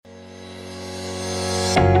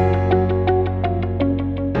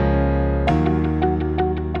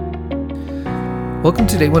Welcome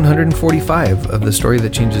to day 145 of The Story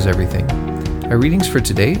That Changes Everything. Our readings for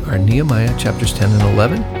today are Nehemiah chapters 10 and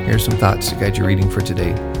 11. Here are some thoughts to guide your reading for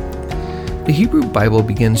today. The Hebrew Bible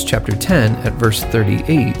begins chapter 10 at verse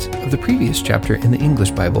 38 of the previous chapter in the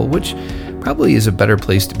English Bible, which probably is a better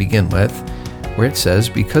place to begin with, where it says,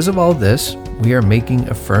 "Because of all this, we are making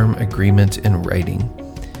a firm agreement in writing."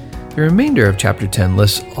 The remainder of chapter 10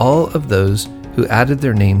 lists all of those who added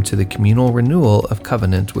their name to the communal renewal of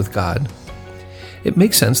covenant with God. It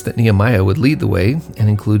makes sense that Nehemiah would lead the way and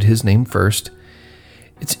include his name first.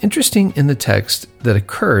 It's interesting in the text that a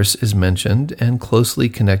curse is mentioned and closely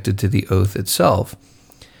connected to the oath itself.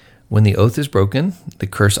 When the oath is broken, the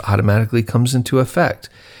curse automatically comes into effect.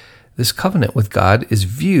 This covenant with God is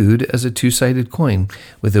viewed as a two-sided coin.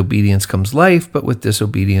 With obedience comes life, but with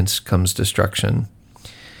disobedience comes destruction.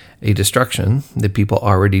 A destruction that people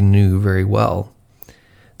already knew very well.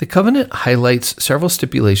 The covenant highlights several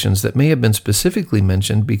stipulations that may have been specifically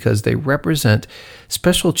mentioned because they represent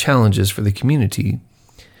special challenges for the community.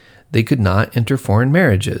 They could not enter foreign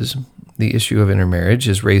marriages. The issue of intermarriage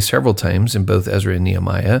is raised several times in both Ezra and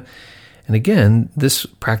Nehemiah, and again, this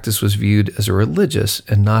practice was viewed as a religious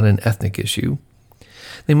and not an ethnic issue.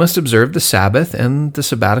 They must observe the Sabbath and the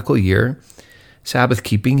sabbatical year. Sabbath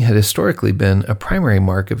keeping had historically been a primary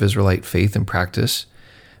mark of Israelite faith and practice.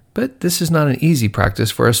 But this is not an easy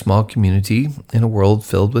practice for a small community in a world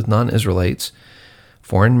filled with non-Israelites.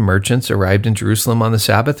 Foreign merchants arrived in Jerusalem on the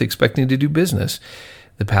Sabbath expecting to do business.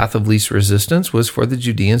 The path of least resistance was for the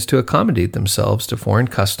Judeans to accommodate themselves to foreign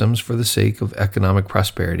customs for the sake of economic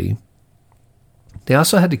prosperity. They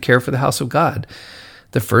also had to care for the house of God.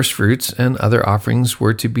 The first fruits and other offerings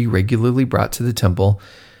were to be regularly brought to the temple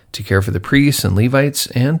to care for the priests and Levites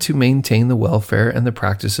and to maintain the welfare and the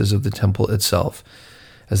practices of the temple itself.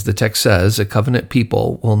 As the text says, a covenant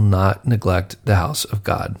people will not neglect the house of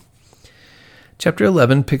God. Chapter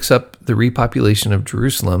 11 picks up the repopulation of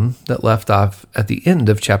Jerusalem that left off at the end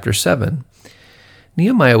of chapter 7.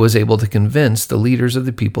 Nehemiah was able to convince the leaders of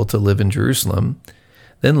the people to live in Jerusalem.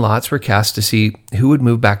 Then lots were cast to see who would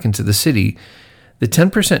move back into the city. The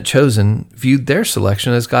 10% chosen viewed their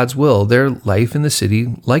selection as God's will. Their life in the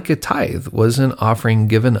city, like a tithe, was an offering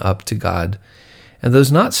given up to God. And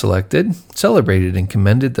those not selected celebrated and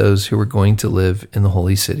commended those who were going to live in the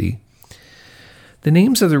holy city. The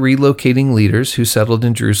names of the relocating leaders who settled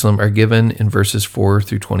in Jerusalem are given in verses 4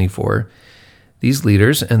 through 24. These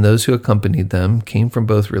leaders and those who accompanied them came from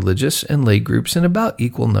both religious and lay groups in about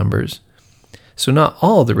equal numbers. So not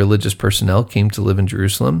all the religious personnel came to live in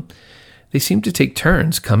Jerusalem. They seemed to take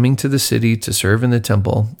turns coming to the city to serve in the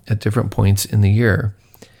temple at different points in the year.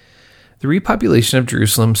 The repopulation of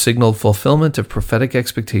Jerusalem signaled fulfillment of prophetic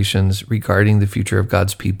expectations regarding the future of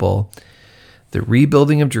God's people. The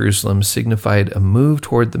rebuilding of Jerusalem signified a move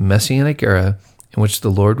toward the Messianic era in which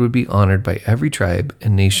the Lord would be honored by every tribe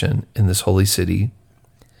and nation in this holy city.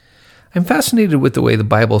 I'm fascinated with the way the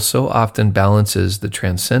Bible so often balances the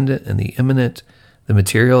transcendent and the immanent, the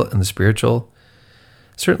material and the spiritual.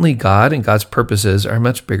 Certainly God and God's purposes are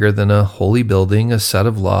much bigger than a holy building, a set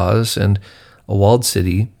of laws, and a walled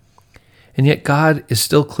city. And yet God is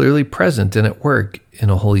still clearly present and at work in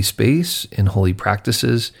a holy space, in holy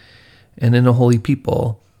practices, and in a holy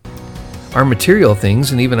people. Our material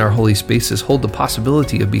things and even our holy spaces hold the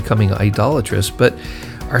possibility of becoming idolatrous, but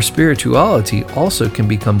our spirituality also can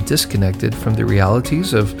become disconnected from the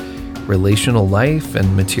realities of relational life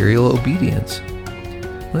and material obedience.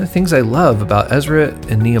 One of the things I love about Ezra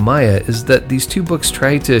and Nehemiah is that these two books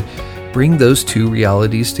try to bring those two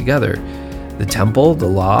realities together. The temple, the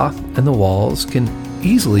law, and the walls can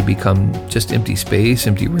easily become just empty space,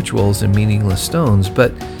 empty rituals, and meaningless stones,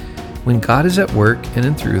 but when God is at work in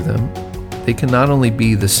and through them, they can not only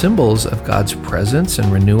be the symbols of God's presence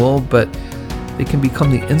and renewal, but they can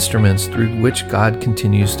become the instruments through which God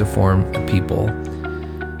continues to form a people.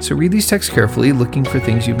 So read these texts carefully, looking for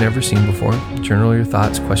things you've never seen before, journal your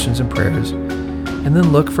thoughts, questions, and prayers, and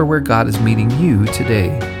then look for where God is meeting you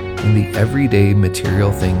today in the everyday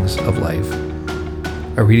material things of life.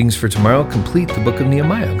 Our readings for tomorrow complete the book of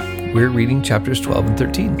Nehemiah. We're reading chapters 12 and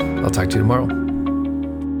 13. I'll talk to you tomorrow.